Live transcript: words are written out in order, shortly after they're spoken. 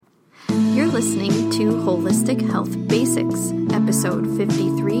listening to Holistic Health Basics, episode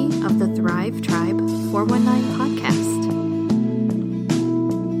 53 of the Thrive Tribe 419 podcast.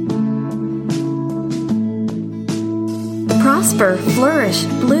 Prosper, flourish,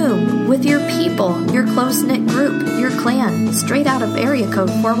 bloom with your people, your close-knit group, your clan, straight out of area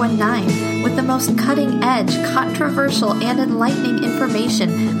code 419, with the most cutting-edge, controversial, and enlightening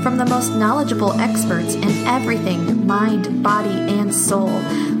information from the most knowledgeable experts in everything mind, body, and soul.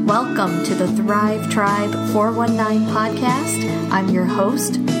 Welcome to the Thrive Tribe 419 podcast. I'm your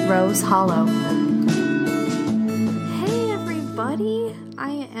host, Rose Hollow. Hey everybody,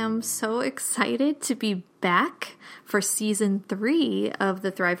 I am so excited to be back for season 3 of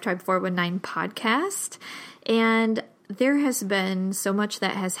the Thrive Tribe 419 podcast. And there has been so much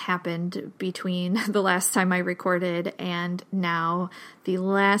that has happened between the last time I recorded and now, the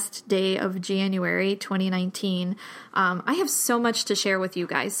last day of January 2019. I have so much to share with you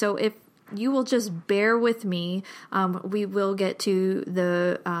guys. So if you will just bear with me, we will get to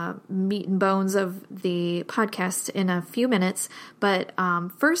the meat and bones of the podcast in a few minutes. But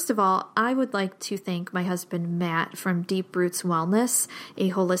first of all, I would like to thank my husband, Matt, from Deep Roots Wellness,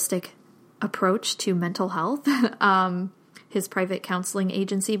 a holistic approach to mental health, his private counseling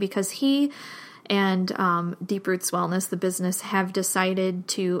agency, because he and Deep Roots Wellness, the business, have decided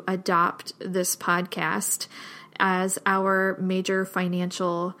to adopt this podcast as our major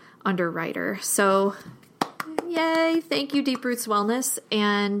financial underwriter. So yay, thank you, Deep Roots Wellness.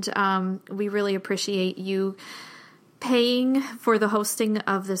 And we really appreciate you paying for the hosting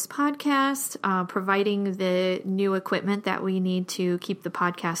of this podcast, providing the new equipment that we need to keep the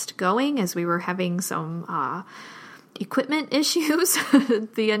podcast going, as we were having some equipment issues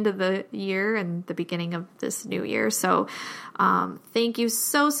at the end of the year and the beginning of this new year. So thank you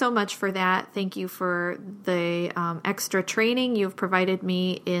so much for that. Thank you for the extra training you've provided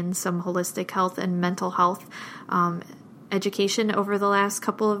me in some holistic health and mental health education over the last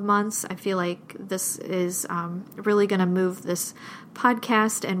couple of months. I feel like this is really going to move this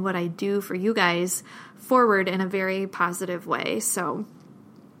podcast and what I do for you guys forward in a very positive way. So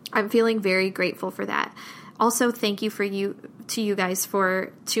I'm feeling very grateful for that. Also, thank you to you guys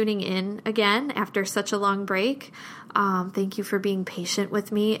for tuning in again after such a long break. Thank you for being patient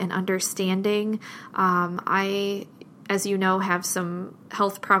with me and understanding. I, as you know, have some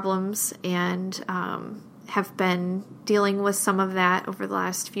health problems and have been dealing with some of that over the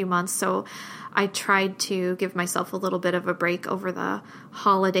last few months. So I tried to give myself a little bit of a break over the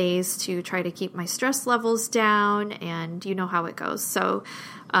holidays to try to keep my stress levels down, and you know how it goes. So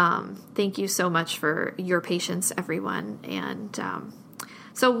thank you so much for your patience, everyone. And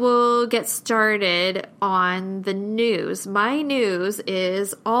so we'll get started on the news. My news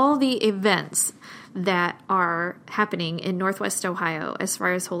is all the events that are happening in Northwest Ohio as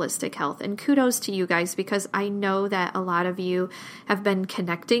far as holistic health. And kudos to you guys, because I know that a lot of you have been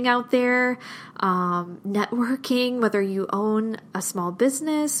connecting out there, networking, whether you own a small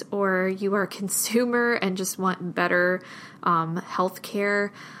business or you are a consumer and just want better health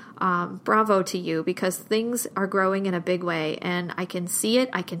care. Bravo to you, because things are growing in a big way, and I can see it,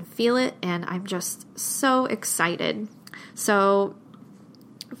 I can feel it, and I'm just so excited. So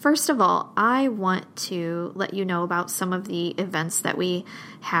first of all, I want to let you know about some of the events that we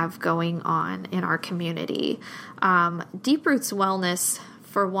have going on in our community. Deep Roots Wellness,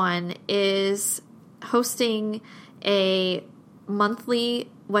 for one, is hosting a monthly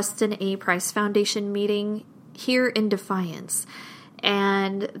Weston A. Price Foundation meeting here in Defiance.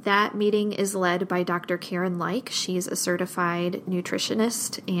 And that meeting is led by Dr. Karen Like. She's a certified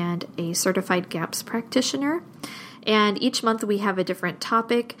nutritionist and a certified GAPS practitioner. And each month we have a different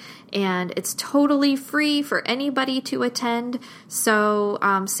topic, and it's totally free for anybody to attend. So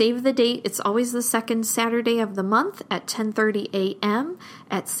save the date. It's always the second Saturday of the month at 10:30 a.m.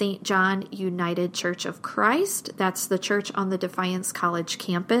 at St. John United Church of Christ. That's the church on the Defiance College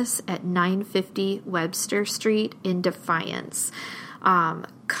campus at 950 Webster Street in Defiance.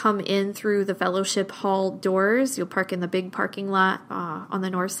 Come in through the fellowship hall doors. You'll park in the big parking lot on the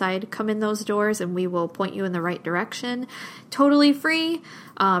north side. Come in those doors and we will point you in the right direction. Totally free.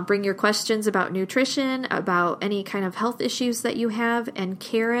 Bring your questions about nutrition, about any kind of health issues that you have, and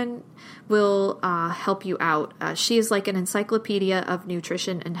Karen will help you out. She is like an encyclopedia of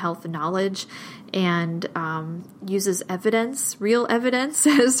nutrition and health knowledge, and uses evidence, real evidence,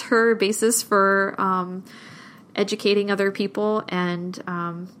 as her basis for educating other people. And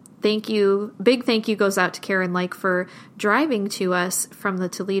big thank you goes out to Karen Like for driving to us from the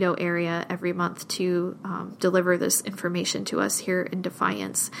Toledo area every month to deliver this information to us here in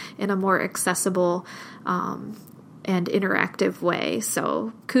Defiance in a more accessible and interactive way.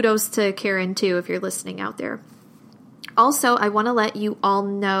 So kudos to Karen too, if you're listening out there. Also, I want to let you all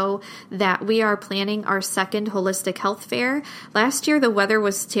know that we are planning our second Holistic Health Fair. Last year, the weather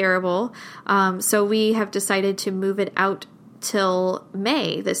was terrible, so we have decided to move it out till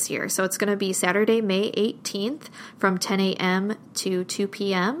May this year. So it's going to be Saturday, May 18th from 10 a.m. to 2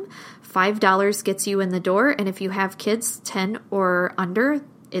 p.m. $5 gets you in the door, and if you have kids 10 or under,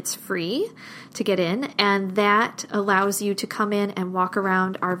 it's free to get in, and that allows you to come in and walk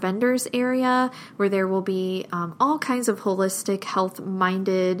around our vendors area where there will be all kinds of holistic,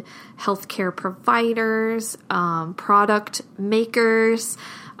 health-minded healthcare providers, product makers,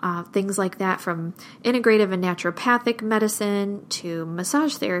 things like that, from integrative and naturopathic medicine to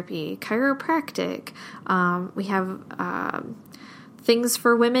massage therapy, chiropractic. We have things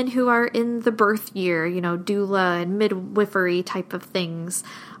for women who are in the birth year, doula and midwifery type of things,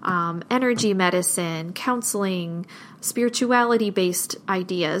 energy medicine, counseling, spirituality-based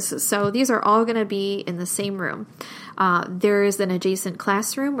ideas. So these are all going to be in the same room. There is an adjacent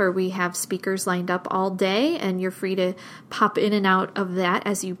classroom where we have speakers lined up all day, and you're free to pop in and out of that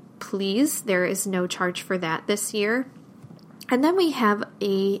as you please. There is no charge for that this year. And then we have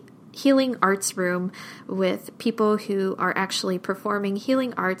a healing arts room with people who are actually performing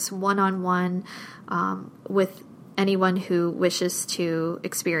healing arts one-on-one with anyone who wishes to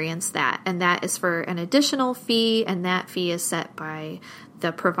experience that. And that is for an additional fee, and that fee is set by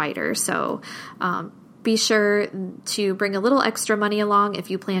the provider. So be sure to bring a little extra money along if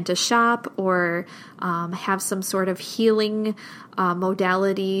you plan to shop or have some sort of healing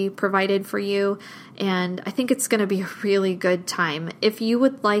modality provided for you. And I think it's going to be a really good time. If you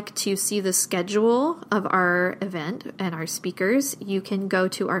would like to see the schedule of our event and our speakers, you can go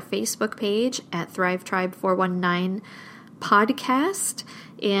to our Facebook page at Thrive Tribe 419 Podcast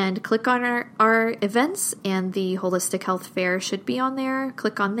and click on our events, and the Holistic Health Fair should be on there.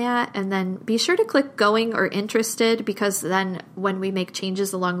 Click on that, and then be sure to click going or interested, because then when we make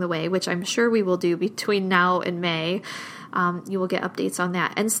changes along the way, which I'm sure we will do between now and May, you will get updates on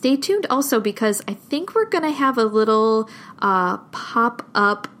that. And stay tuned also, because I think we're going to have a little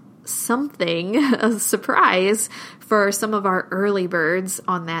pop-up something, a surprise for some of our early birds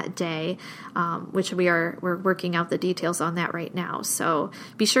on that day, which we're working out the details on that right now. So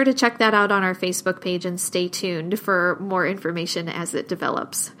be sure to check that out on our Facebook page and stay tuned for more information as it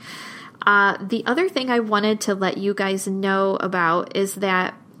develops. The other thing I wanted to let you guys know about is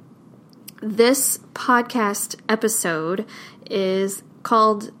that this podcast episode is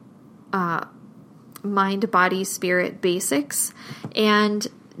called Mind, Body, Spirit Basics, and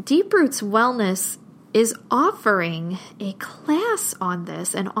Deep Roots Wellness is offering a class on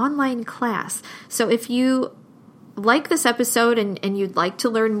this, an online class. So if you like this episode and you'd like to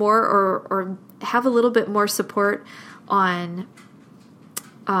learn more or have a little bit more support on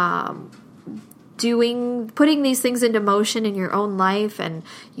putting these things into motion in your own life, and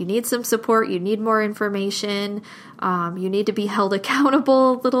you need some support, you need more information, you need to be held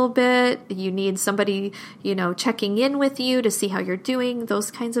accountable a little bit, you need somebody, checking in with you to see how you're doing, those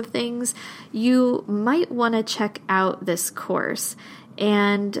kinds of things, you might want to check out this course.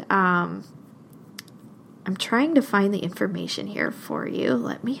 And I'm trying to find the information here for you.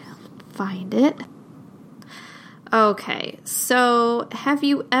 Let me find it. Okay, so have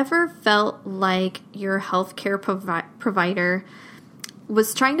you ever felt like your healthcare provider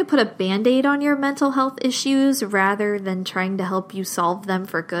was trying to put a Band-Aid on your mental health issues rather than trying to help you solve them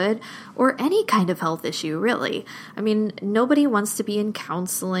for good, or any kind of health issue, really? I mean, nobody wants to be in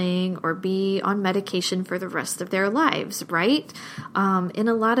counseling or be on medication for the rest of their lives, right? In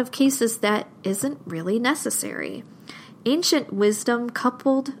a lot of cases, that isn't really necessary. Ancient wisdom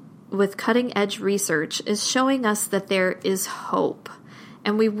coupled with cutting-edge research is showing us that there is hope.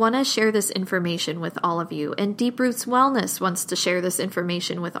 And we want to share this information with all of you. And Deep Roots Wellness wants to share this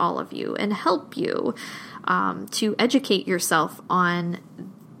information with all of you and help you to educate yourself on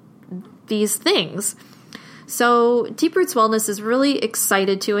these things. So Deep Roots Wellness is really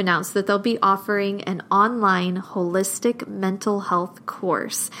excited to announce that they'll be offering an online holistic mental health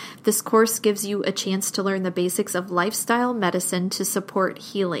course. This course gives you a chance to learn the basics of lifestyle medicine to support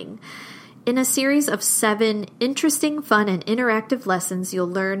healing. In a series of 7 interesting, fun, and interactive lessons, you'll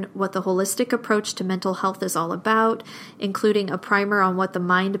learn what the holistic approach to mental health is all about, including a primer on what the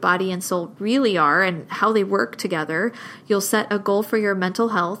mind, body, and soul really are and how they work together. You'll set a goal for your mental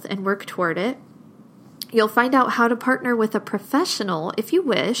health and work toward it. You'll find out how to partner with a professional, if you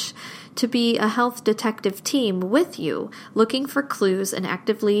wish, to be a health detective team with you, looking for clues and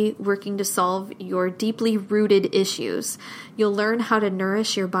actively working to solve your deeply rooted issues. You'll learn how to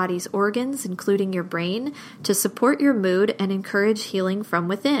nourish your body's organs, including your brain, to support your mood and encourage healing from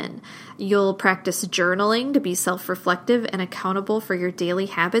within. You'll practice journaling to be self-reflective and accountable for your daily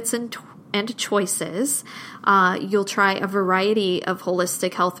habits and choices. You'll try a variety of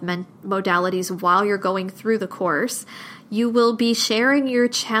holistic health modalities while you're going through the course. You will be sharing your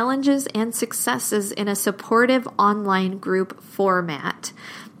challenges and successes in a supportive online group format.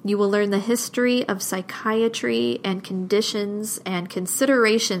 You will learn the history of psychiatry and conditions and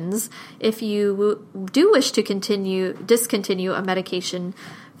considerations if you do wish to discontinue a medication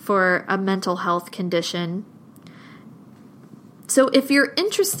for a mental health condition. So if you're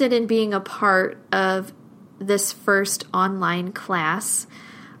interested in being a part of this first online class,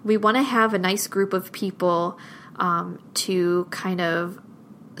 we want to have a nice group of people to kind of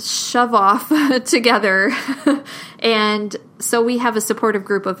shove off together. And so we have a supportive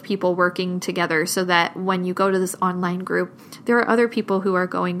group of people working together so that when you go to this online group, there are other people who are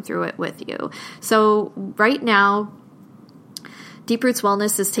going through it with you. So right now, Deep Roots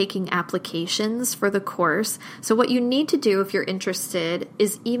Wellness is taking applications for the course. So what you need to do if you're interested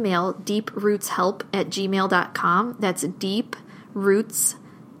is email deeprootshelp@gmail.com. That's deeproots,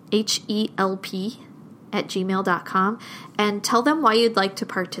 HELP, @gmail.com, and tell them why you'd like to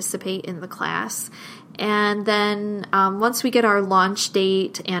participate in the class. And then once we get our launch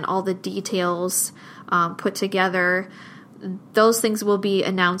date and all the details put together, those things will be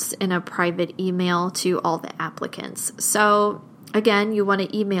announced in a private email to all the applicants. So again, you want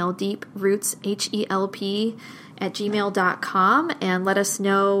to email deeproots, HELP, @gmail.com and let us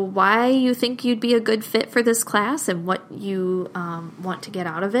know why you think you'd be a good fit for this class and what you want to get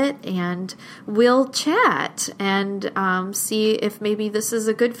out of it. And we'll chat and see if maybe this is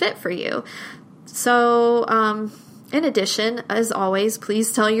a good fit for you. So in addition, as always,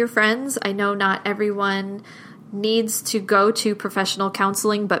 please tell your friends. I know not everyone needs to go to professional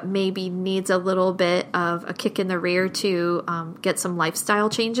counseling, but maybe needs a little bit of a kick in the rear to get some lifestyle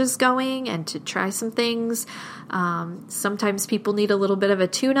changes going and to try some things. Sometimes people need a little bit of a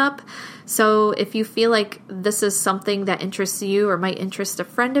tune-up. So if you feel like this is something that interests you or might interest a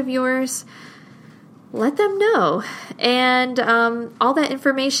friend of yours, let them know. And all that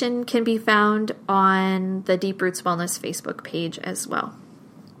information can be found on the Deep Roots Wellness Facebook page as well.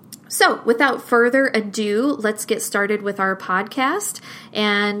 So without further ado, let's get started with our podcast.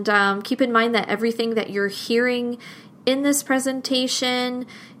 And keep in mind that everything that you're hearing in this presentation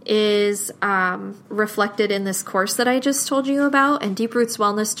is reflected in this course that I just told you about. And Deep Roots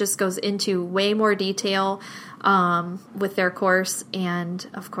Wellness just goes into way more detail with their course. And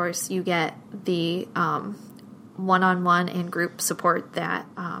of course, you get the one-on-one and group support that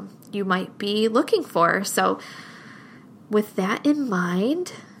you might be looking for. So with that in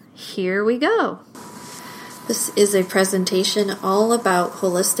mind, here we go. This is a presentation all about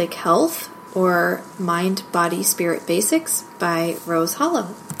holistic health, or mind, body, spirit basics by Rose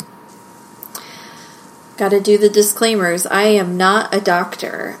Hollow. Got to do the disclaimers. I am not a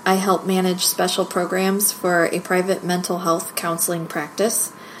doctor. I help manage special programs for a private mental health counseling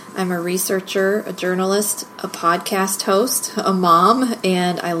practice. I'm a researcher, a journalist, a podcast host, a mom,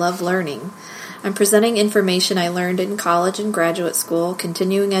 and I love learning. I'm presenting information I learned in college and graduate school,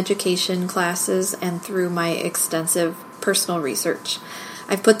 continuing education classes, and through my extensive personal research.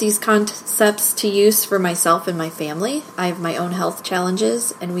 I've put these concepts to use for myself and my family. I have my own health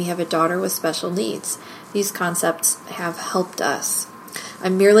challenges, and we have a daughter with special needs. These concepts have helped us.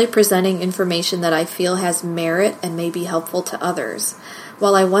 I'm merely presenting information that I feel has merit and may be helpful to others.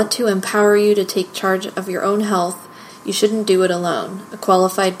 While I want to empower you to take charge of your own health, you shouldn't do it alone. A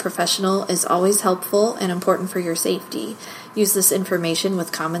qualified professional is always helpful and important for your safety. Use this information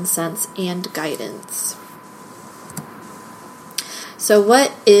with common sense and guidance. So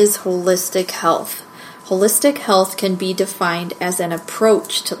what is holistic health? Holistic health can be defined as an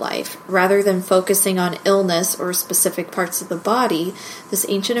approach to life. Rather than focusing on illness or specific parts of the body, this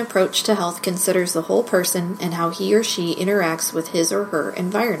ancient approach to health considers the whole person and how he or she interacts with his or her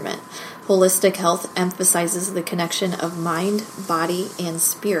environment. Holistic health emphasizes the connection of mind, body, and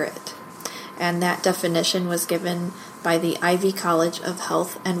spirit. And that definition was given by the Ivy College of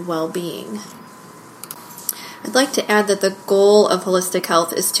Health and Well-Being. I'd like to add that the goal of holistic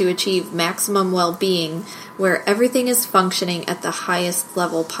health is to achieve maximum well-being where everything is functioning at the highest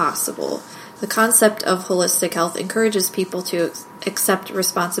level possible. The concept of holistic health encourages people to accept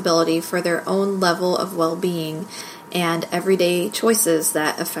responsibility for their own level of well-being and everyday choices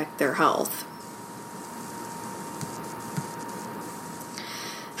that affect their health.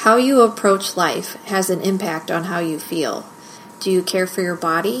 How you approach life has an impact on how you feel. Do you care for your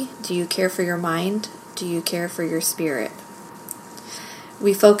body? Do you care for your mind? Do you care for your spirit?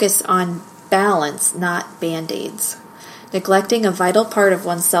 We focus on balance, not band-aids. Neglecting a vital part of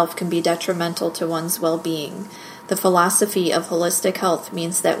oneself can be detrimental to one's well-being. The philosophy of holistic health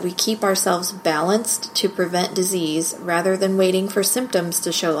means that we keep ourselves balanced to prevent disease rather than waiting for symptoms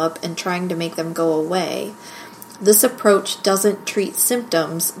to show up and trying to make them go away. This approach doesn't treat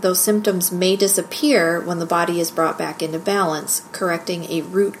symptoms, though symptoms may disappear when the body is brought back into balance, correcting a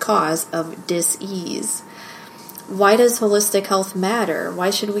root cause of dis-ease. Why does holistic health matter? Why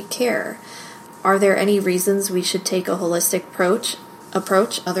should we care? Are there any reasons we should take a holistic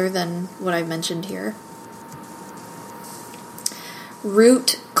approach other than what I mentioned here?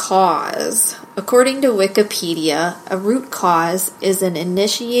 Root cause. According to Wikipedia, a root cause is an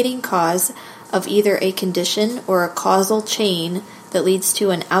initiating cause of either a condition or a causal chain that leads to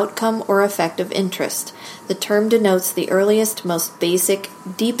an outcome or effect of interest. The term denotes the earliest, most basic,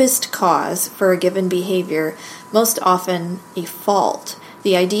 deepest cause for a given behavior, most often a fault.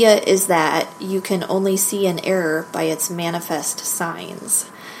 The idea is that you can only see an error by its manifest signs.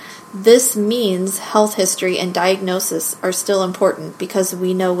 This means health history and diagnosis are still important because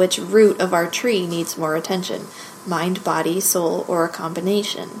we know which root of our tree needs more attention, mind, body, soul, or a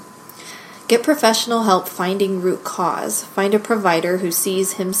combination. Get professional help finding root cause. Find a provider who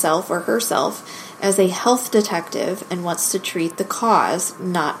sees himself or herself as a health detective and wants to treat the cause,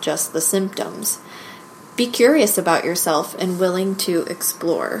 not just the symptoms. Be curious about yourself and willing to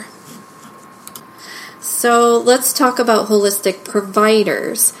explore. So let's talk about holistic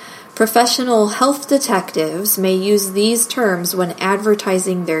providers. Professional health detectives may use these terms when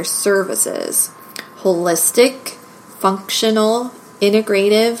advertising their services. Holistic, functional,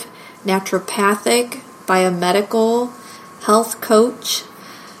 integrative, naturopathic, biomedical, health coach.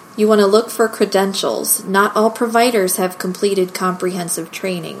 You want to look for credentials. Not all providers have completed comprehensive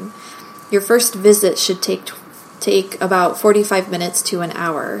training. Your first visit should take about 45 minutes to an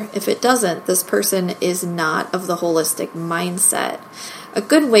hour. If it doesn't, this person is not of the holistic mindset. A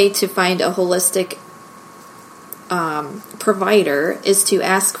good way to find a holistic provider is to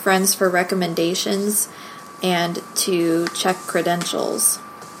ask friends for recommendations and to check credentials.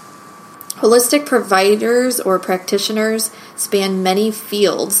 Holistic providers or practitioners span many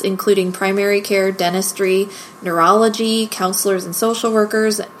fields, including primary care, dentistry, neurology, counselors and social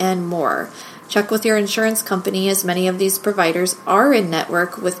workers, and more. Check with your insurance company, as many of these providers are in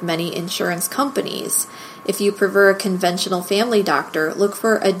network with many insurance companies. If you prefer a conventional family doctor, look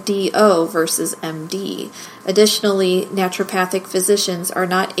for a DO versus MD. Additionally, naturopathic physicians are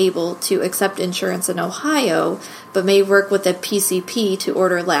not able to accept insurance in Ohio, but may work with a PCP to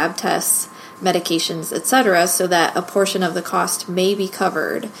order lab tests, medications, etc., so that a portion of the cost may be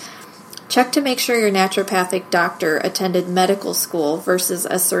covered. Check to make sure your naturopathic doctor attended medical school versus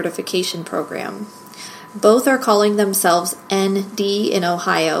a certification program. Both are calling themselves ND in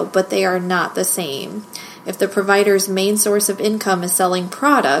Ohio, but they are not the same. If the provider's main source of income is selling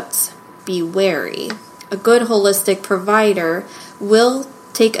products, be wary. A good holistic provider will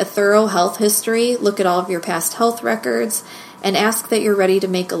take a thorough health history, look at all of your past health records, and ask that you're ready to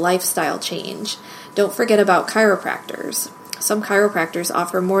make a lifestyle change. Don't forget about chiropractors. Some chiropractors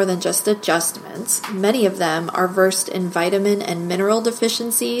offer more than just adjustments. Many of them are versed in vitamin and mineral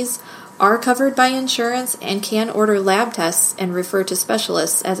deficiencies, are covered by insurance, and can order lab tests and refer to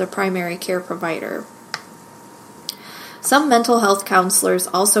specialists as a primary care provider. Some mental health counselors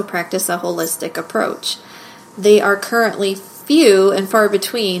also practice a holistic approach. They are currently few and far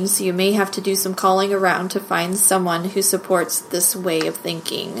between, so you may have to do some calling around to find someone who supports this way of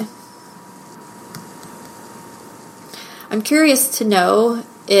thinking. I'm curious to know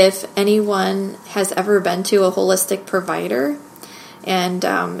if anyone has ever been to a holistic provider, and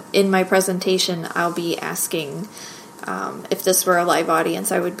in my presentation I'll be asking, if this were a live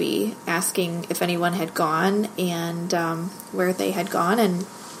audience, I would be asking if anyone had gone and where they had gone and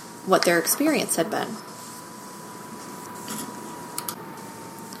what their experience had been.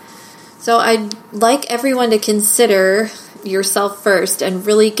 So I'd like everyone to consider yourself first and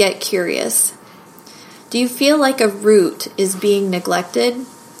really get curious. Do you feel like a root is being neglected?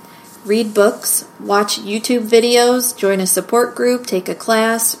 Read books, watch YouTube videos, join a support group, take a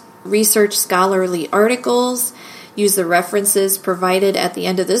class, research scholarly articles, use the references provided at the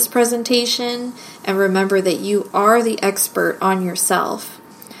end of this presentation, and remember that you are the expert on yourself.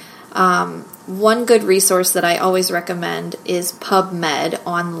 One good resource that I always recommend is PubMed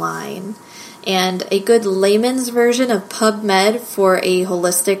online. And a good layman's version of PubMed for a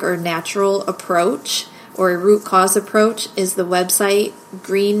holistic or natural approach or a root cause approach is the website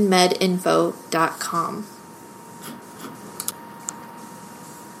greenmedinfo.com.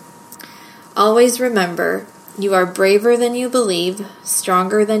 Always remember, you are braver than you believe,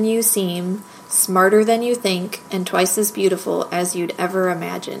 stronger than you seem, smarter than you think, and twice as beautiful as you'd ever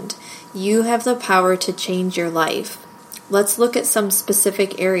imagined. You have the power to change your life. Let's look at some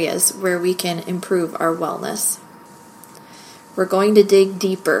specific areas where we can improve our wellness. We're going to dig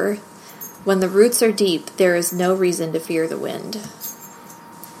deeper. When the roots are deep, there is no reason to fear the wind.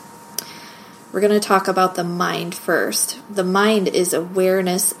 We're going to talk about the mind first. The mind is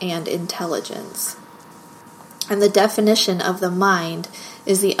awareness and intelligence. And the definition of the mind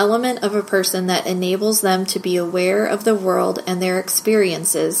is the element of a person that enables them to be aware of the world and their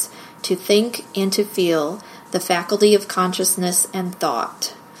experiences, to think and to feel, the faculty of consciousness and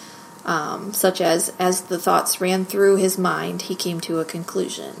thought. Such as the thoughts ran through his mind, he came to a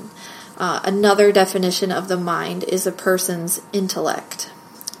conclusion. Another definition of the mind is a person's intellect.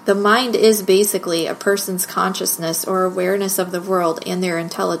 The mind is basically a person's consciousness or awareness of the world and their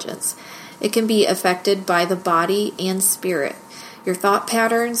intelligence. It can be affected by the body and spirit. Your thought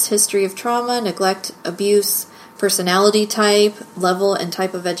patterns, history of trauma, neglect, abuse, personality type, level and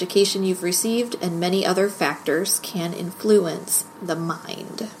type of education you've received, and many other factors can influence the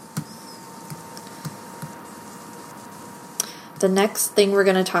mind. The next thing we're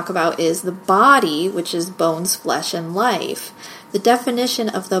going to talk about is the body, which is bones, flesh, and life. The definition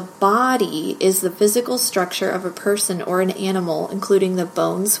of the body is the physical structure of a person or an animal, including the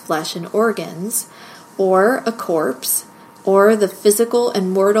bones, flesh, and organs, or a corpse, or the physical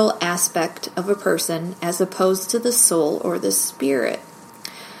and mortal aspect of a person as opposed to the soul or the spirit.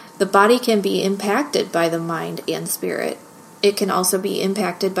 The body can be impacted by the mind and spirit. It can also be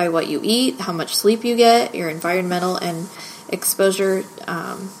impacted by what you eat, how much sleep you get, your environmental and exposure,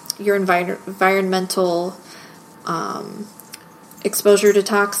 your environmental exposure to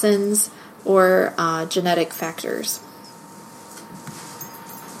toxins, or genetic factors.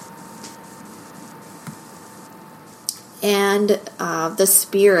 And the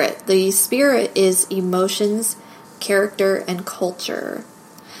spirit. The spirit is emotions, character, and culture.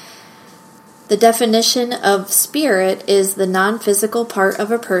 The definition of spirit is the non-physical part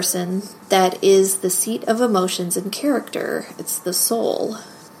of a person that is the seat of emotions and character. It's the soul.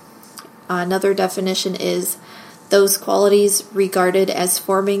 Another definition is those qualities regarded as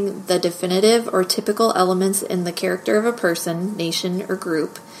forming the definitive or typical elements in the character of a person, nation, or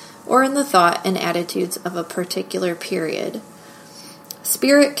group, or in the thought and attitudes of a particular period.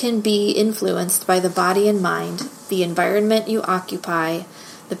 Spirit can be influenced by the body and mind, the environment you occupy,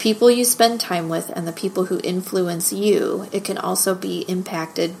 the people you spend time with, and the people who influence you. It can also be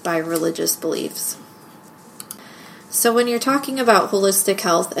impacted by religious beliefs. So when you're talking about holistic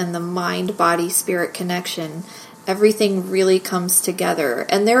health and the mind-body-spirit connection, everything really comes together.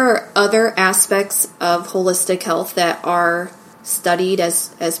 And there are other aspects of holistic health that are studied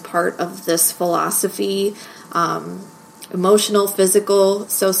as part of this philosophy. Emotional, physical,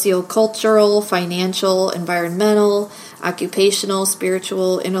 socio-cultural, financial, environmental, occupational,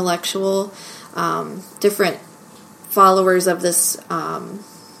 spiritual, intellectual. Different followers of this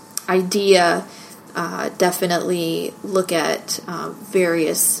idea definitely look at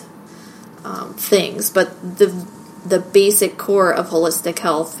various things, but the basic core of holistic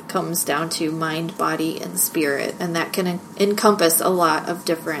health comes down to mind, body, and spirit, and that can encompass a lot of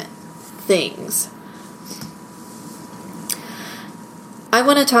different things. I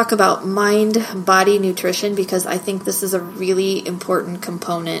want to talk about mind-body nutrition because I think this is a really important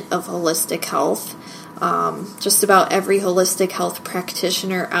component of holistic health. Just about every holistic health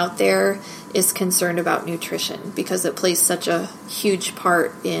practitioner out there is concerned about nutrition because it plays such a huge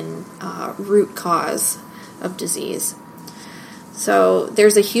part in root cause of disease. So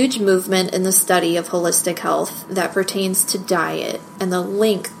there's a huge movement in the study of holistic health that pertains to diet and the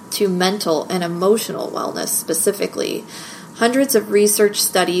link to mental and emotional wellness specifically. Hundreds of research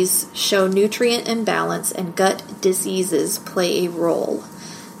studies show nutrient imbalance and gut diseases play a role.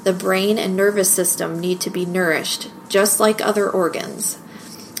 The brain and nervous system need to be nourished, just like other organs.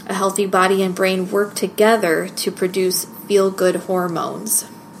 A healthy body and brain work together to produce feel-good hormones.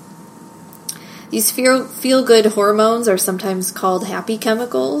 These feel-good hormones are sometimes called happy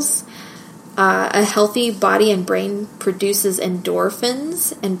chemicals. A healthy body and brain produces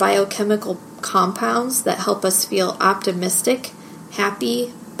endorphins and biochemical compounds that help us feel optimistic,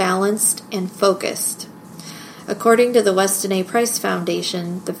 happy, balanced, and focused. According to the Weston A. Price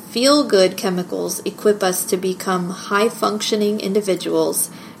Foundation, the feel-good chemicals equip us to become high-functioning individuals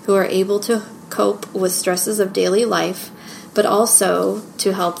who are able to cope with stresses of daily life, but also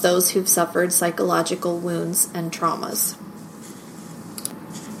to help those who've suffered psychological wounds and traumas.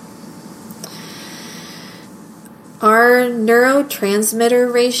 Our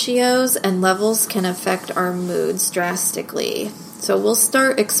neurotransmitter ratios and levels can affect our moods drastically. So we'll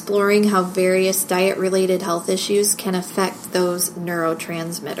start exploring how various diet-related health issues can affect those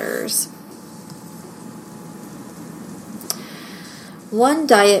neurotransmitters. One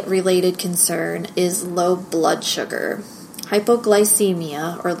diet-related concern is low blood sugar.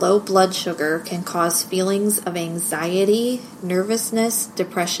 Hypoglycemia, or low blood sugar, can cause feelings of anxiety, nervousness,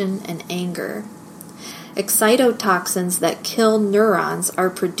 depression, and anger. Excitotoxins that kill neurons are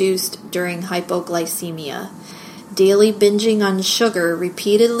produced during hypoglycemia. Daily binging on sugar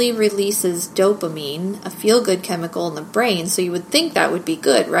repeatedly releases dopamine, a feel-good chemical in the brain, so you would think that would be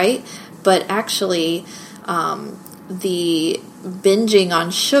good, right? But actually, the binging on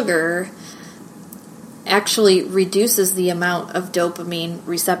sugar actually reduces the amount of dopamine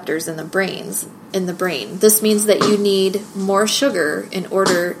receptors in the brain. This means that you need more sugar in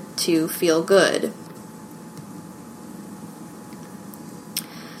order to feel good.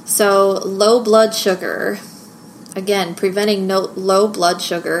 So, low blood sugar. Again, preventing low blood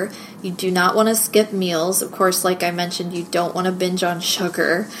sugar. You do not want to skip meals. Of course, like I mentioned, you don't want to binge on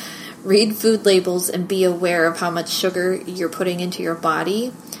sugar. Read food labels and be aware of how much sugar you're putting into your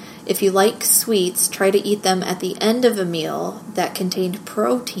body. If you like sweets, try to eat them at the end of a meal that contained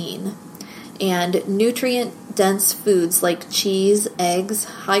protein. And nutrient-dense foods like cheese, eggs,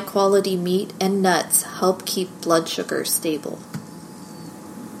 high-quality meat, and nuts help keep blood sugar stable.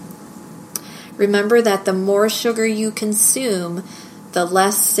 Remember that the more sugar you consume, the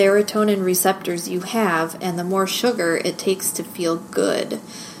less serotonin receptors you have, and the more sugar it takes to feel good.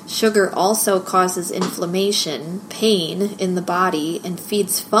 Sugar also causes inflammation, pain in the body, and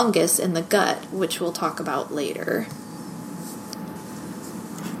feeds fungus in the gut, which we'll talk about later.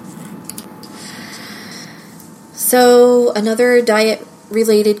 So, another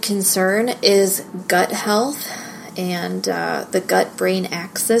diet-related concern is gut health and the gut-brain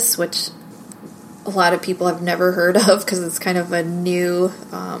axis, which a lot of people have never heard of because it's kind of a new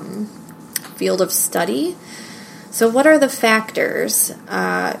field of study. So what are the factors?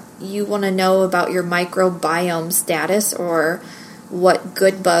 You want to know about your microbiome status, or what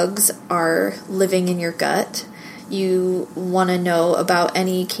good bugs are living in your gut. You want to know about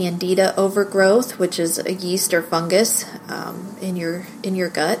any candida overgrowth, which is a yeast or fungus in your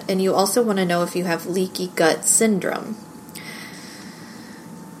gut. And you also want to know if you have leaky gut syndrome.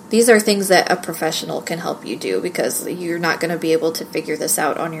 These are things that a professional can help you do because you're not going to be able to figure this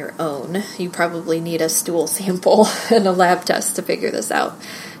out on your own. You probably need a stool sample and a lab test to figure this out.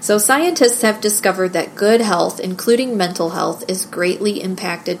 So scientists have discovered that good health, including mental health, is greatly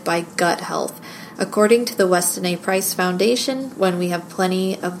impacted by gut health. According to the Weston A. Price Foundation, when we have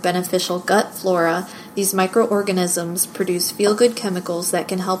plenty of beneficial gut flora, these microorganisms produce feel-good chemicals that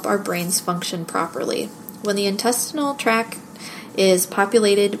can help our brains function properly. When the intestinal tract is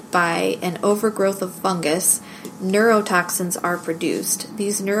populated by an overgrowth of fungus, neurotoxins are produced.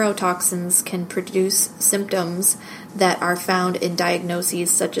 These neurotoxins can produce symptoms that are found in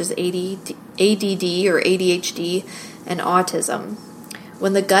diagnoses such as ADD or ADHD and autism.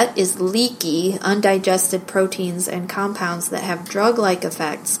 When the gut is leaky, undigested proteins and compounds that have drug-like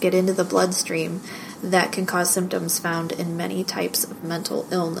effects get into the bloodstream that can cause symptoms found in many types of mental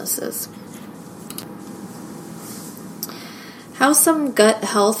illnesses. How some gut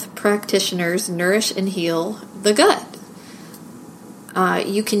health practitioners nourish and heal the gut.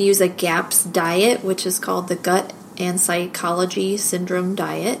 You can use a GAPS diet, which is called the Gut and Psychology Syndrome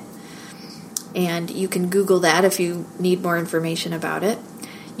Diet. And you can Google that if you need more information about it.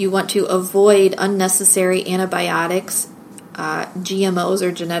 You want to avoid unnecessary antibiotics, GMOs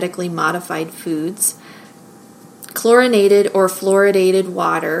or genetically modified foods, chlorinated or fluoridated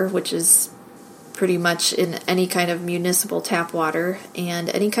water, which is pretty much in any kind of municipal tap water, and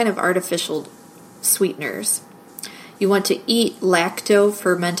any kind of artificial sweeteners. You want to eat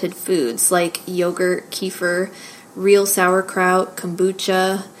lacto-fermented foods like yogurt, kefir, real sauerkraut,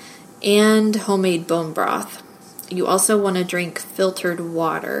 kombucha, and homemade bone broth. You also want to drink filtered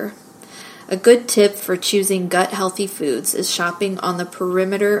water. A good tip for choosing gut-healthy foods is shopping on the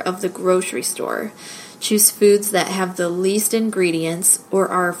perimeter of the grocery store. Choose foods that have the least ingredients or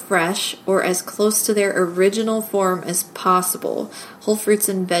are fresh or as close to their original form as possible. Whole fruits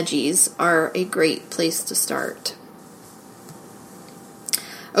and veggies are a great place to start.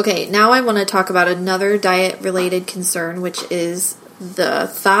 Okay, now I want to talk about another diet-related concern, which is the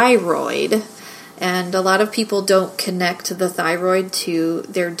thyroid. And a lot of people don't connect the thyroid to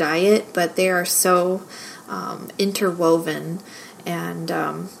their diet, but they are so interwoven, and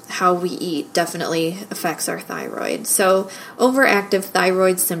how we eat definitely affects our thyroid. So overactive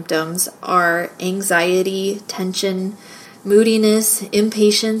thyroid symptoms are anxiety, tension, moodiness,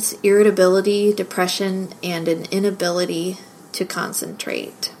 impatience, irritability, depression, and an inability to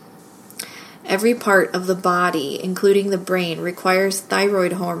concentrate. Every part of the body, including the brain, requires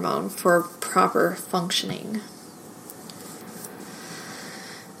thyroid hormone for proper functioning.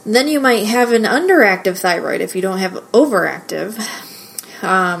 Then you might have an underactive thyroid if you don't have overactive.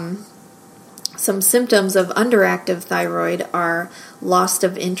 Some symptoms of underactive thyroid are loss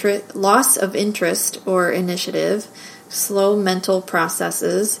of interest or initiative, slow mental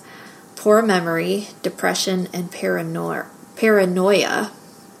processes, poor memory, depression, and paranoia.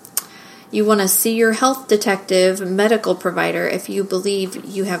 You want to see your health detective, medical provider, if you believe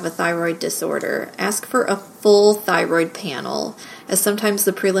you have a thyroid disorder. Ask for a full thyroid panel, as sometimes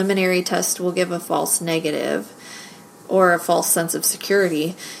the preliminary test will give a false negative or a false sense of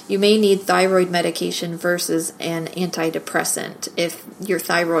security. You may need thyroid medication versus an antidepressant if your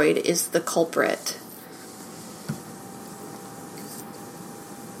thyroid is the culprit.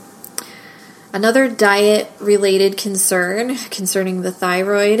 Another diet-related concern concerning the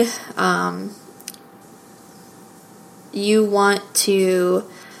thyroid, you want to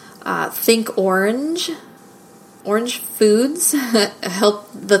think orange. Orange foods help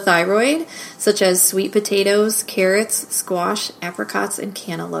the thyroid, such as sweet potatoes, carrots, squash, apricots, and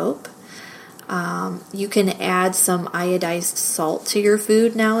cantaloupe. You can add some iodized salt to your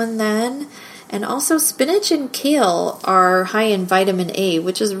food now and then. And also spinach and kale are high in vitamin A,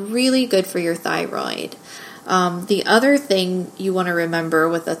 which is really good for your thyroid. The other thing you want to remember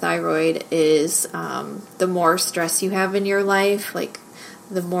with the thyroid is the more stress you have in your life, like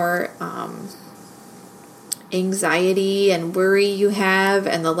the more anxiety and worry you have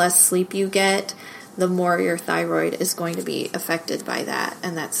and the less sleep you get, the more your thyroid is going to be affected by that.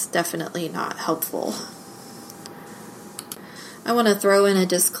 And that's definitely not helpful. I want to throw in a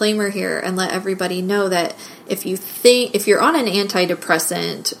disclaimer here and let everybody know that if you're on an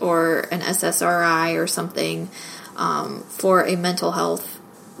antidepressant or an SSRI or something for a mental health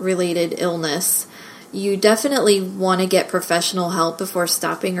related illness, you definitely want to get professional help before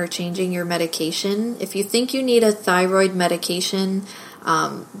stopping or changing your medication. If you think you need a thyroid medication,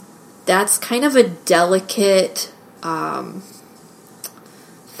 that's kind of a delicate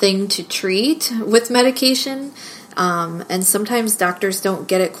thing to treat with medication. And sometimes doctors don't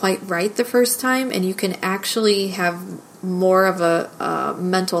get it quite right the first time, and you can actually have more of a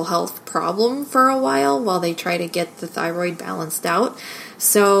mental health problem for a while they try to get the thyroid balanced out.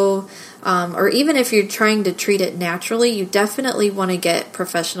 So, or even if you're trying to treat it naturally, you definitely want to get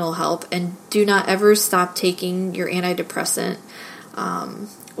professional help, and do not ever stop taking your antidepressant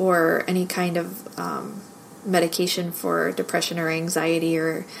or any kind of medication for depression or anxiety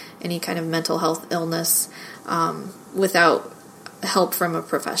or any kind of mental health illness without help from a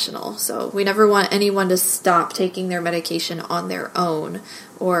professional. So we never want anyone to stop taking their medication on their own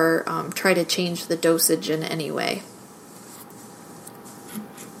or try to change the dosage in any way.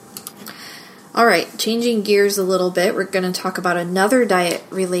 All right, changing gears a little bit, we're going to talk about another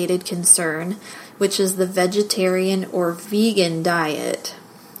diet-related concern, which is the vegetarian or vegan diet.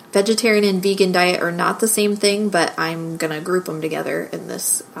 Vegetarian and vegan diet are not the same thing, but I'm going to group them together in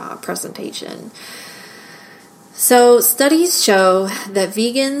this presentation. So studies show that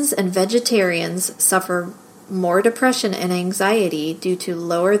vegans and vegetarians suffer more depression and anxiety due to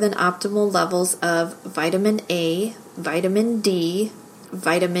lower than optimal levels of vitamin A, vitamin D,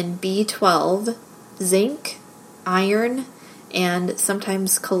 vitamin B12, zinc, iron, and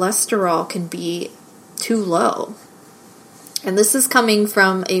sometimes cholesterol can be too low. And this is coming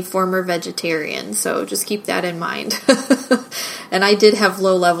from a former vegetarian, so just keep that in mind. And I did have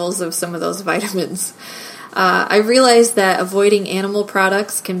low levels of some of those vitamins. I realize that avoiding animal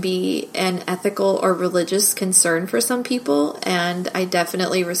products can be an ethical or religious concern for some people, and I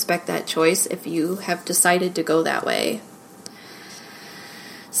definitely respect that choice if you have decided to go that way.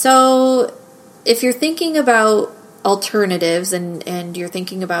 So if you're thinking about alternatives and you're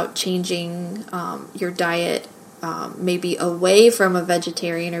thinking about changing your diet maybe away from a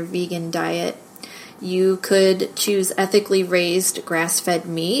vegetarian or vegan diet, you could choose ethically raised grass-fed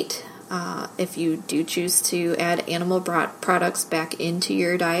meat if you do choose to add animal products back into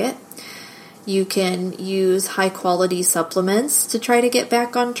your diet. You can use high-quality supplements to try to get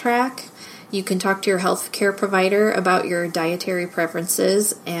back on track. You can talk to your healthcare provider about your dietary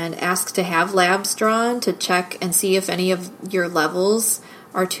preferences and ask to have labs drawn to check and see if any of your levels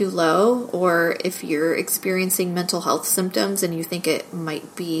are too low, or if you're experiencing mental health symptoms and you think it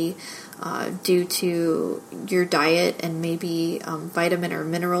might be due to your diet and maybe vitamin or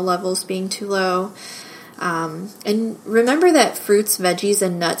mineral levels being too low. And remember that fruits, veggies,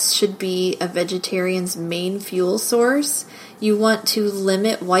 and nuts should be a vegetarian's main fuel source. You want to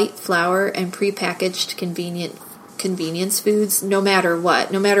limit white flour and prepackaged convenience foods no matter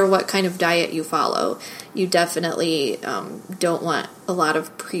what kind of diet you follow. You definitely don't want a lot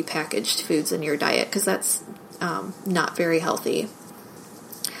of prepackaged foods in your diet because that's not very healthy.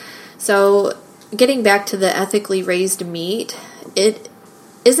 So getting back to the ethically raised meat, it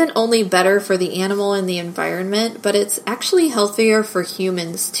isn't only better for the animal and the environment, but it's actually healthier for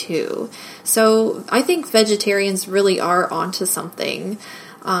humans too. So I think vegetarians really are onto something.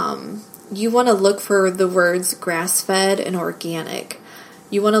 You want to look for the words grass-fed and organic.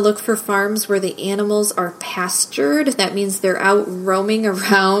 You want to look for farms where the animals are pastured. That means they're out roaming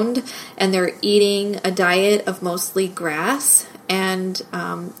around and they're eating a diet of mostly grass. And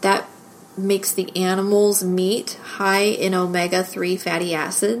that makes the animal's meat high in omega-3 fatty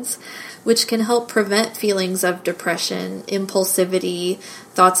acids, which can help prevent feelings of depression, impulsivity,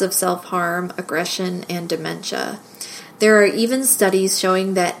 thoughts of self-harm, aggression, and dementia. There are even studies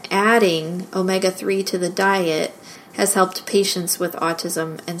showing that adding omega-3 to the diet has helped patients with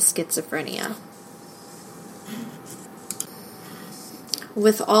autism and schizophrenia.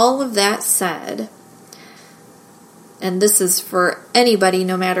 With all of that said, and this is for anybody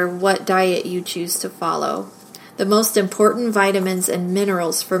no matter what diet you choose to follow, the most important vitamins and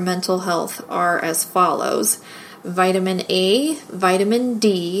minerals for mental health are as follows: vitamin A, vitamin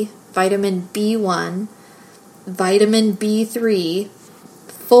D, vitamin B1, vitamin B3,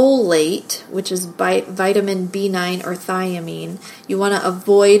 folate, which is vitamin B9 or thiamine. You want to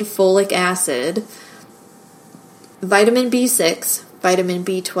avoid folic acid. Vitamin B6, vitamin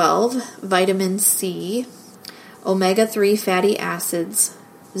B12, vitamin C, omega-3 fatty acids,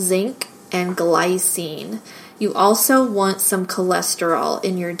 zinc, and glycine. You also want some cholesterol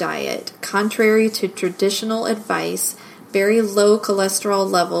in your diet. Contrary to traditional advice, very low cholesterol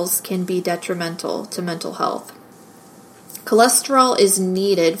levels can be detrimental to mental health. Cholesterol is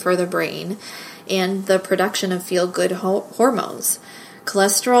needed for the brain and the production of feel-good hormones.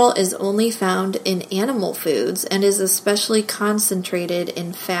 Cholesterol is only found in animal foods and is especially concentrated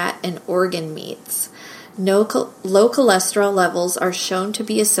in fat and organ meats. Low cholesterol levels are shown to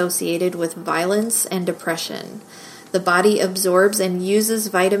be associated with violence and depression. The body absorbs and uses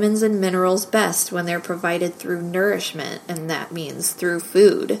vitamins and minerals best when they're provided through nourishment, and that means through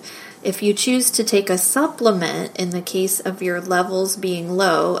food. If you choose to take a supplement in the case of your levels being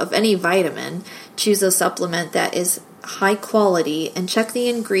low of any vitamin, choose a supplement that is high quality and check the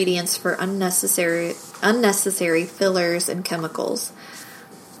ingredients for unnecessary fillers and chemicals.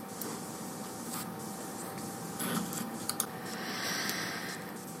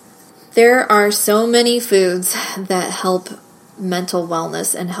 There are so many foods that help mental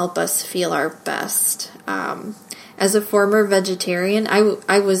wellness and help us feel our best. As a former vegetarian,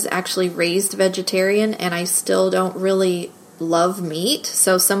 I was actually raised vegetarian, and I still don't really love meat.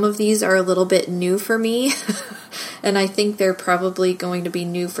 So some of these are a little bit new for me, and I think they're probably going to be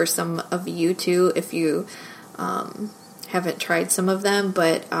new for some of you too if you haven't tried some of them.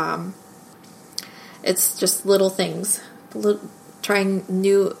 But it's just little things. Trying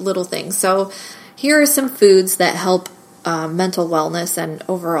new little things. So here are some foods that help mental wellness and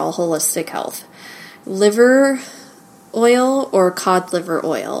overall holistic health. Liver oil or cod liver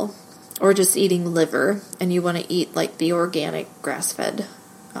oil, or just eating liver, and you want to eat like the organic grass-fed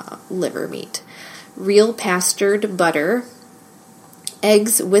liver meat. Real pastured butter,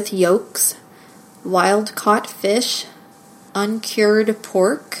 eggs with yolks, wild-caught fish, uncured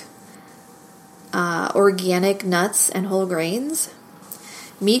pork, organic nuts and whole grains,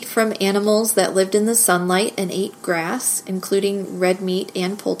 meat from animals that lived in the sunlight and ate grass, including red meat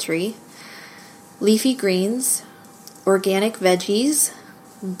and poultry, leafy greens, organic veggies,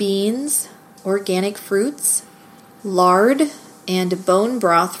 beans, organic fruits, lard, and bone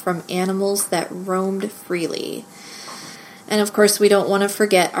broth from animals that roamed freely. And of course, we don't want to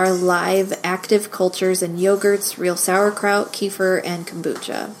forget our live, active cultures and yogurts, real sauerkraut, kefir, and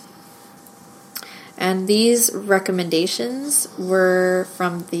kombucha. And these recommendations were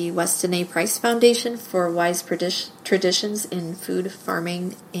from the Weston A. Price Foundation for Wise Traditions in Food,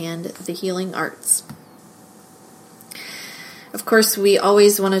 Farming, and the Healing Arts. Of course, we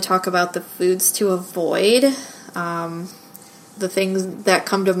always want to talk about the foods to avoid. The things that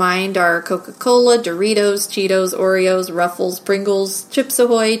come to mind are Coca-Cola, Doritos, Cheetos, Oreos, Ruffles, Pringles, Chips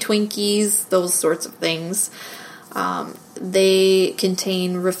Ahoy, Twinkies, those sorts of things. They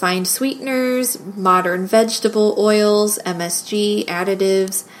contain refined sweeteners, modern vegetable oils, MSG,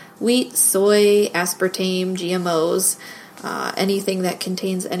 additives, Wheat, soy, aspartame, GMOs, anything that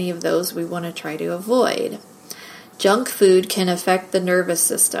contains any of those we want to try to avoid. Junk food can affect the nervous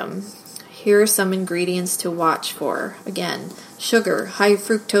system. Here are some ingredients to watch for. Again, sugar, high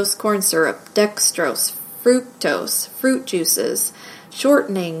fructose corn syrup, dextrose, fructose, fruit juices,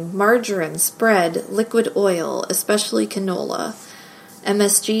 shortening, margarine, spread, liquid oil, especially canola.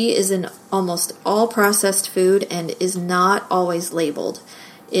 MSG is in almost all processed food and is not always labeled.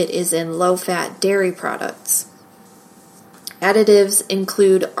 It is in low-fat dairy products. Additives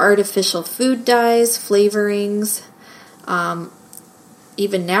include artificial food dyes, flavorings,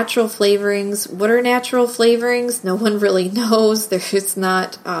 even natural flavorings. What are natural flavorings? No one really knows. It's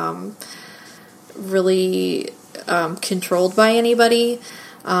not really controlled by anybody.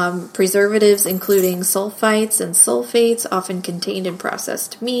 Preservatives including sulfites and sulfates, often contained in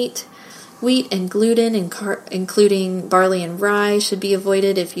processed meat. Wheat and gluten, including barley and rye, should be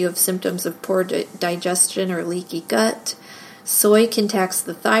avoided if you have symptoms of poor digestion or leaky gut. Soy can tax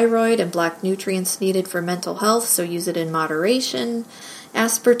the thyroid and block nutrients needed for mental health, so use it in moderation.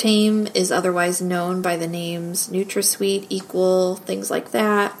 Aspartame is otherwise known by the names NutraSweet, Equal, things like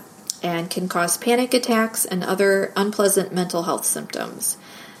that, and can cause panic attacks and other unpleasant mental health symptoms.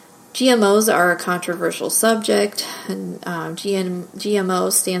 GMOs are a controversial subject, and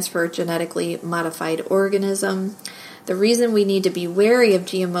GMO stands for genetically modified organism. The reason we need to be wary of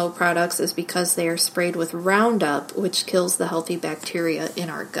GMO products is because they are sprayed with Roundup, which kills the healthy bacteria in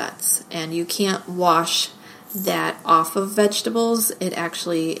our guts. And you can't wash that off of vegetables. It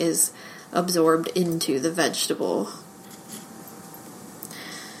actually is absorbed into the vegetable.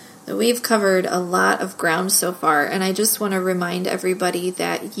 So we've covered a lot of ground so far, and I just want to remind everybody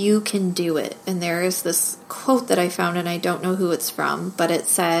that you can do it. And there is this quote that I found, and I don't know who it's from, but it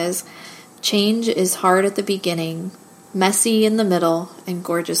says, "Change is hard at the beginning, messy in the middle, and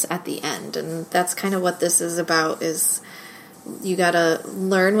gorgeous at the end." And that's kind of what this is about, is you got to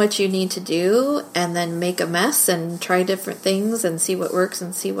learn what you need to do and then make a mess and try different things and see what works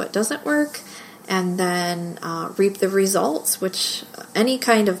and see what doesn't work, and then reap the results, which any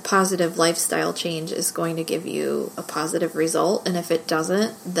kind of positive lifestyle change is going to give you a positive result. And if it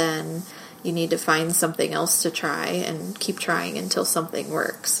doesn't, then you need to find something else to try and keep trying until something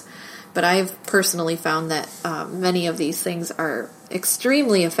works. But I've personally found that many of these things are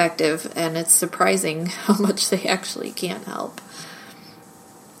extremely effective, and it's surprising how much they actually can help.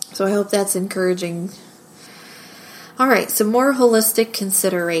 So I hope that's encouraging. All right, some more holistic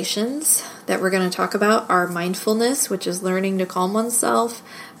considerations that we're going to talk about are mindfulness, which is learning to calm oneself,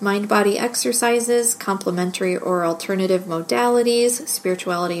 mind-body exercises, complementary or alternative modalities,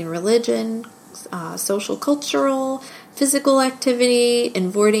 spirituality and religion, social, cultural, physical activity,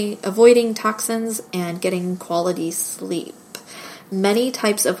 avoiding toxins, and getting quality sleep. Many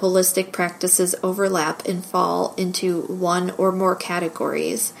types of holistic practices overlap and fall into one or more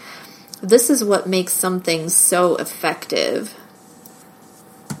categories. This is what makes some things so effective.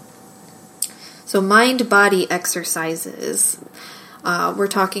 So mind-body exercises. We're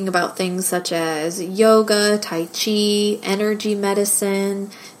talking about things such as yoga, tai chi, energy medicine,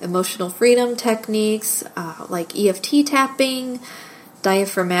 emotional freedom techniques like EFT tapping,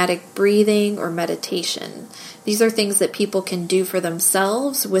 diaphragmatic breathing, or meditation. These are things that people can do for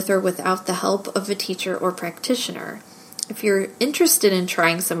themselves with or without the help of a teacher or practitioner. If you're interested in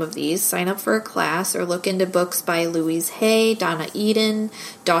trying some of these, sign up for a class or look into books by Louise Hay, Donna Eden,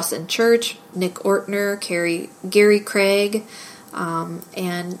 Dawson Church, Nick Ortner, Gary Craig,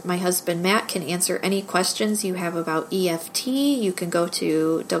 and my husband Matt can answer any questions you have about EFT. You can go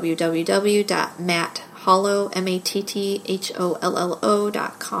to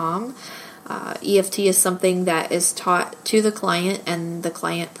www.matthollo.com. EFT is something that is taught to the client, and the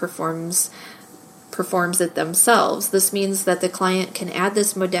client performs it themselves. This means that the client can add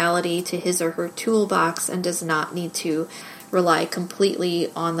this modality to his or her toolbox and does not need to rely completely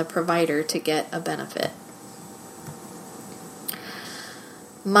on the provider to get a benefit.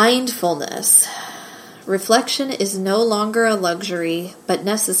 Mindfulness. Reflection is no longer a luxury, but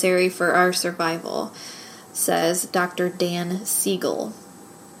necessary for our survival, says Dr. Dan Siegel.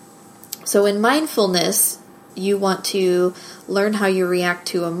 So in mindfulness, you want to learn how you react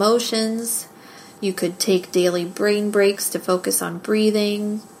to emotions. You could take daily brain breaks to focus on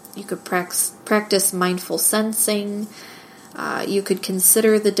breathing. You could practice mindful sensing. You could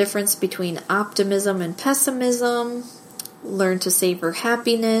consider the difference between optimism and pessimism. Learn to savor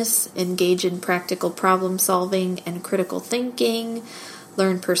happiness. Engage in practical problem solving and critical thinking.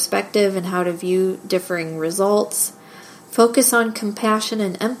 Learn perspective and how to view differing results. Focus on compassion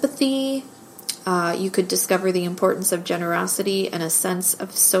and empathy. You could discover the importance of generosity and a sense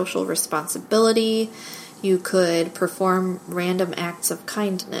of social responsibility. You could perform random acts of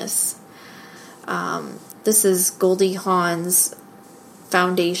kindness. This is Goldie Hawn's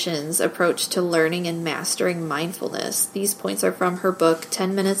Foundation's approach to learning and mastering mindfulness. These points are from her book,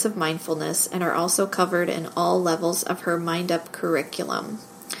 10 Minutes of Mindfulness, and are also covered in all levels of her Mind Up curriculum.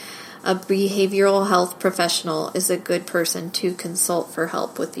 A behavioral health professional is a good person to consult for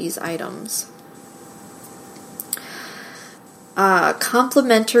help with these items.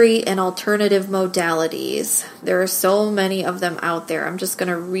 Complementary and alternative modalities. There are so many of them out there. I'm just going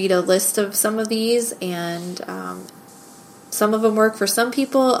to read a list of some of these, and some of them work for some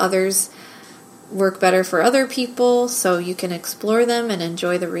people, others work better for other people, so you can explore them and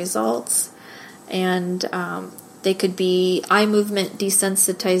enjoy the results. And they could be eye movement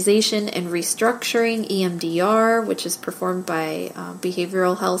desensitization and restructuring, EMDR, which is performed by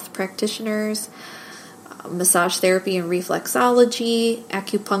behavioral health practitioners, massage therapy and reflexology,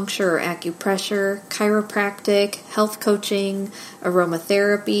 acupuncture or acupressure, chiropractic, health coaching,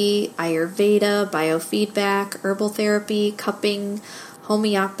 aromatherapy, Ayurveda, biofeedback, herbal therapy, cupping,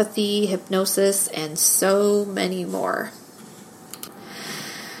 homeopathy, hypnosis, and so many more.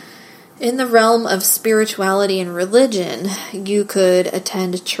 In the realm of spirituality and religion, you could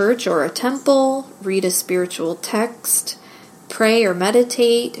attend church or a temple, read a spiritual text, pray or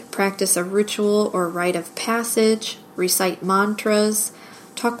meditate, practice a ritual or rite of passage, recite mantras,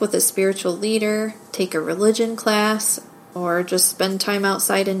 talk with a spiritual leader, take a religion class, or just spend time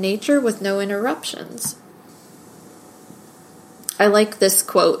outside in nature with no interruptions. I like this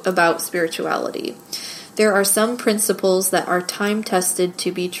quote about spirituality. There are some principles that are time-tested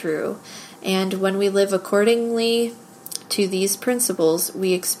to be true, and when we live accordingly to these principles,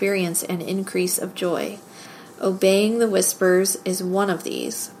 we experience an increase of joy. Obeying the whispers is one of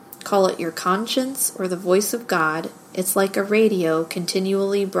these. Call it your conscience or the voice of God. It's like a radio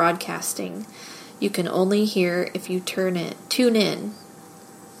continually broadcasting. You can only hear if you tune in.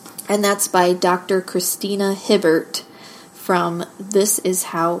 And that's by Dr. Christina Hibbert from This Is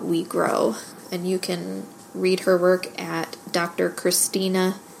How We Grow. And you can read her work at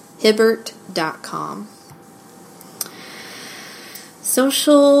drchristinahibbert.com.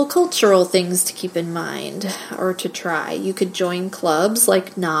 Social, cultural things to keep in mind or to try. You could join clubs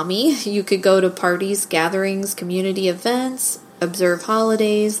like NAMI. You could go to parties, gatherings, community events, observe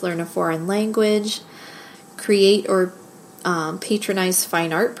holidays, learn a foreign language, create or patronize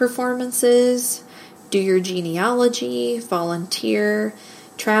fine art performances, do your genealogy, volunteer,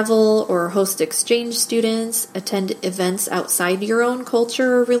 travel or host exchange students, attend events outside your own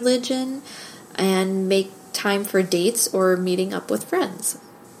culture or religion, and make time for dates or meeting up with friends.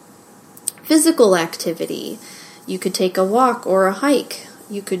 Physical activity. You could take a walk or a hike.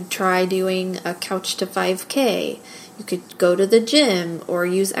 You could try doing a couch to 5K. You could go to the gym or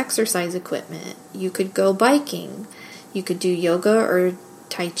use exercise equipment. You could go biking. You could do yoga or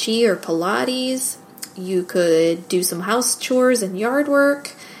Tai Chi or Pilates. You could do some house chores and yard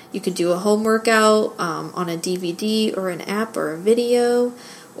work. You could do a home workout on a DVD or an app or a video.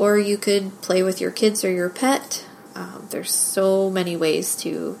 Or you could play with your kids or your pet. There's so many ways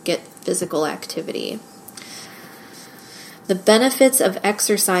to get physical activity. The benefits of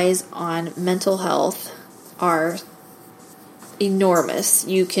exercise on mental health are enormous.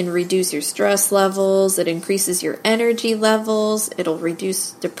 You can reduce your stress levels. It increases your energy levels. It'll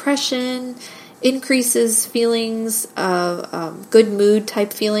reduce depression, increases feelings of good mood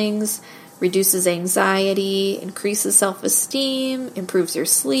type feelings, reduces anxiety, increases self-esteem, improves your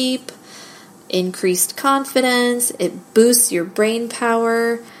sleep, increased confidence, it boosts your brain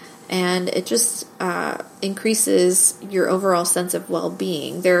power, and it just increases your overall sense of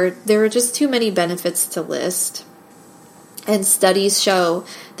well-being. There are just too many benefits to list. And studies show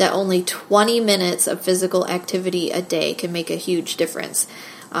that only 20 minutes of physical activity a day can make a huge difference.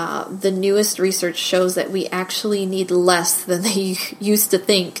 The newest research shows that we actually need less than they used to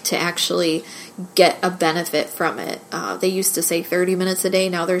think to actually get a benefit from it. They used to say 30 minutes a day.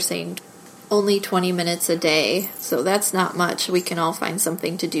 Now they're saying only 20 minutes a day. So that's not much. We can all find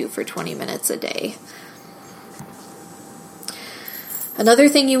something to do for 20 minutes a day. Another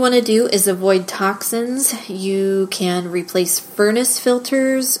thing you want to do is avoid toxins. You can replace furnace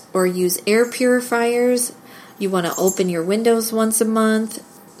filters or use air purifiers. You want to open your windows once a month.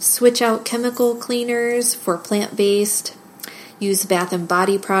 Switch out chemical cleaners for plant-based. Use bath and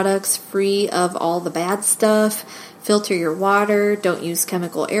body products free of all the bad stuff. Filter your water. Don't use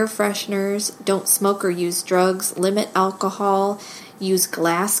chemical air fresheners. Don't smoke or use drugs. Limit alcohol. Use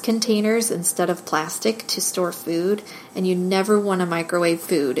glass containers instead of plastic to store food, and you never want to microwave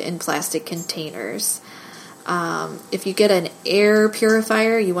food in plastic containers. If you get an air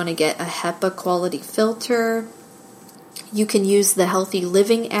purifier, you want to get a HEPA quality filter. You can use the Healthy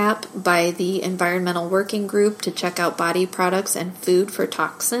Living app by the Environmental Working Group to check out body products and food for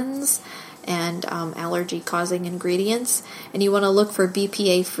toxins and allergy-causing ingredients. And you want to look for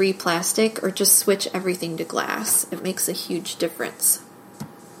BPA-free plastic or just switch everything to glass. It makes a huge difference.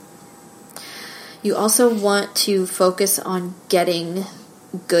 You also want to focus on getting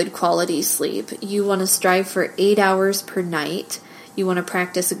good quality sleep. You want to strive for 8 hours per night. You want to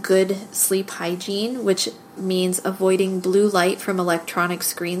practice good sleep hygiene, which means avoiding blue light from electronic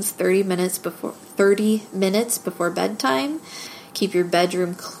screens 30 minutes before bedtime. Keep your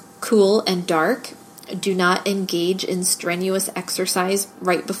bedroom cool and dark. Do not engage in strenuous exercise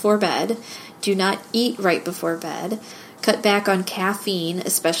right before bed. Do not eat right before bed. Cut back on caffeine,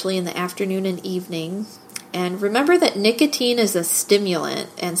 especially in the afternoon and evening. And remember that nicotine is a stimulant,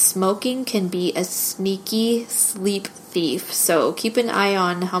 and smoking can be a sneaky sleep thief. So keep an eye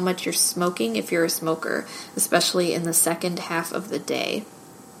on how much you're smoking if you're a smoker, especially in the second half of the day.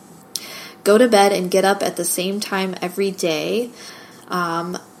 Go to bed and get up at the same time every day.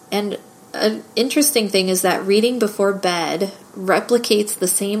 And an interesting thing is that reading before bed replicates the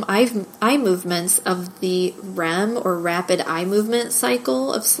same eye movements of the REM or rapid eye movement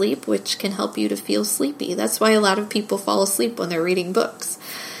cycle of sleep, which can help you to feel sleepy. That's why a lot of people fall asleep when they're reading books.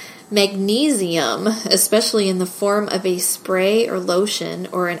 Magnesium, especially in the form of a spray or lotion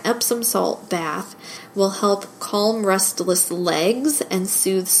or an Epsom salt bath, will help calm restless legs and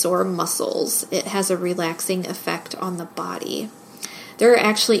soothe sore muscles. It has a relaxing effect on the body. There are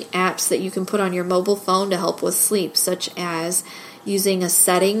actually apps that you can put on your mobile phone to help with sleep, such as using a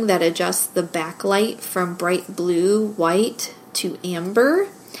setting that adjusts the backlight from bright blue, white to amber.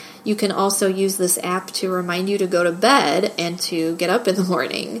 You can also use this app to remind you to go to bed and to get up in the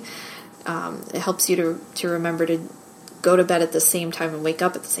morning. It helps you to remember to go to bed at the same time and wake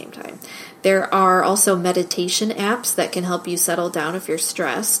up at the same time. There are also meditation apps that can help you settle down if you're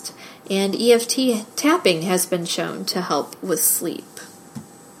stressed. And EFT tapping has been shown to help with sleep.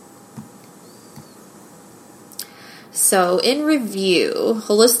 So, in review,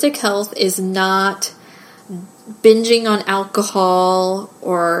 holistic health is not binging on alcohol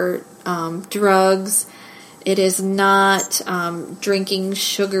or drugs. It is not drinking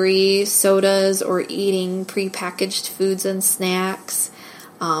sugary sodas or eating prepackaged foods and snacks.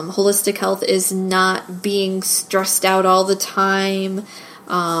 Holistic health is not being stressed out all the time,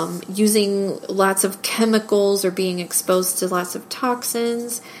 using lots of chemicals or being exposed to lots of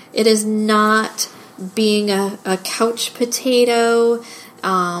toxins. It is not being a couch potato.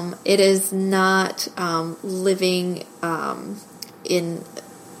 It is not living in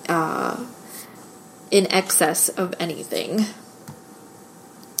excess of anything.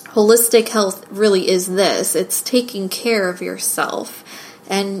 Holistic health really is this. It's taking care of yourself.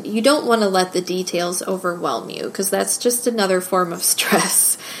 And you don't want to let the details overwhelm you, because that's just another form of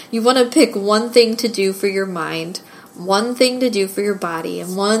stress. You want to pick one thing to do for your mind, one thing to do for your body,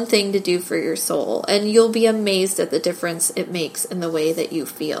 and one thing to do for your soul. And you'll be amazed at the difference it makes in the way that you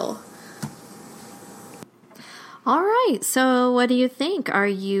feel. All right, so what do you think? Are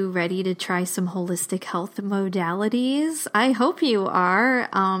you ready to try some holistic health modalities? I hope you are.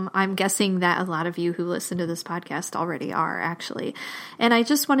 I'm guessing that a lot of you who listen to this podcast already are, actually. And I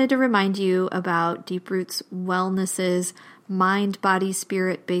just wanted to remind you about Deep Roots Wellness's Mind, Body,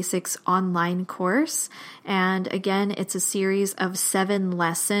 Spirit Basics online course. And again, it's a series of 7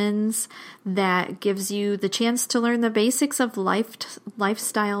 lessons that gives you the chance to learn the basics of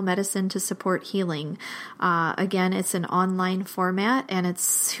lifestyle medicine to support healing. Again, it's an online format and it's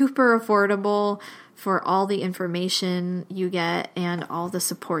super affordable for all the information you get and all the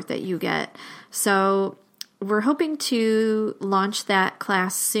support that you get. So we're hoping to launch that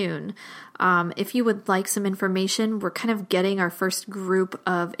class soon. If you would like some information, we're kind of getting our first group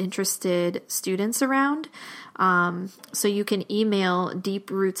of interested students around. So you can email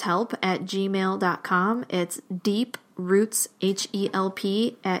deeprootshelp@gmail.com. It's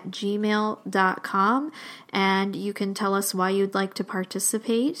deeprootshelp@gmail.com. And you can tell us why you'd like to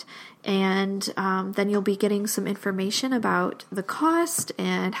participate. And then you'll be getting some information about the cost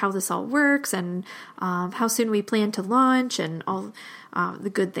and how this all works and how soon we plan to launch and all the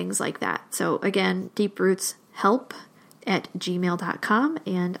good things like that. So again, deeprootshelp@gmail.com.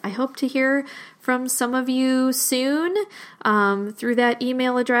 And I hope to hear from some of you soon through that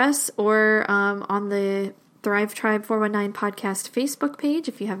email address or on the Thrive Tribe 419 podcast Facebook page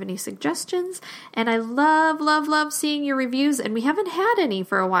if you have any suggestions. And I love seeing your reviews. And we haven't had any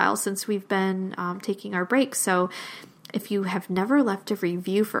for a while since we've been taking our break. So if you have never left a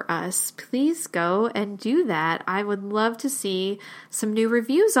review for us, please go and do that. I would love to see some new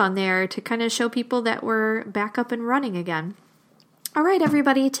reviews on there to kind of show people that we're back up and running again. All right,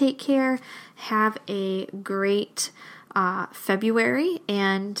 everybody, take care. Have a great February,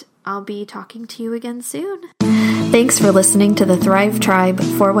 and I'll be talking to you again soon. Thanks for listening to the Thrive Tribe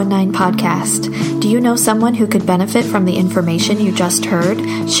 419 podcast. Do you know someone who could benefit from the information you just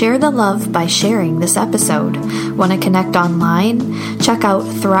heard? Share the love by sharing this episode. Want to connect online? Check out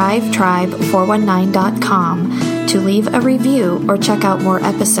thrivetribe419.com to leave a review or check out more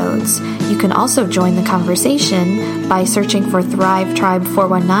episodes. You can also join the conversation by searching for Thrive Tribe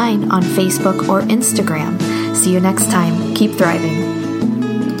 419 on Facebook or Instagram. See you next time. Keep thriving.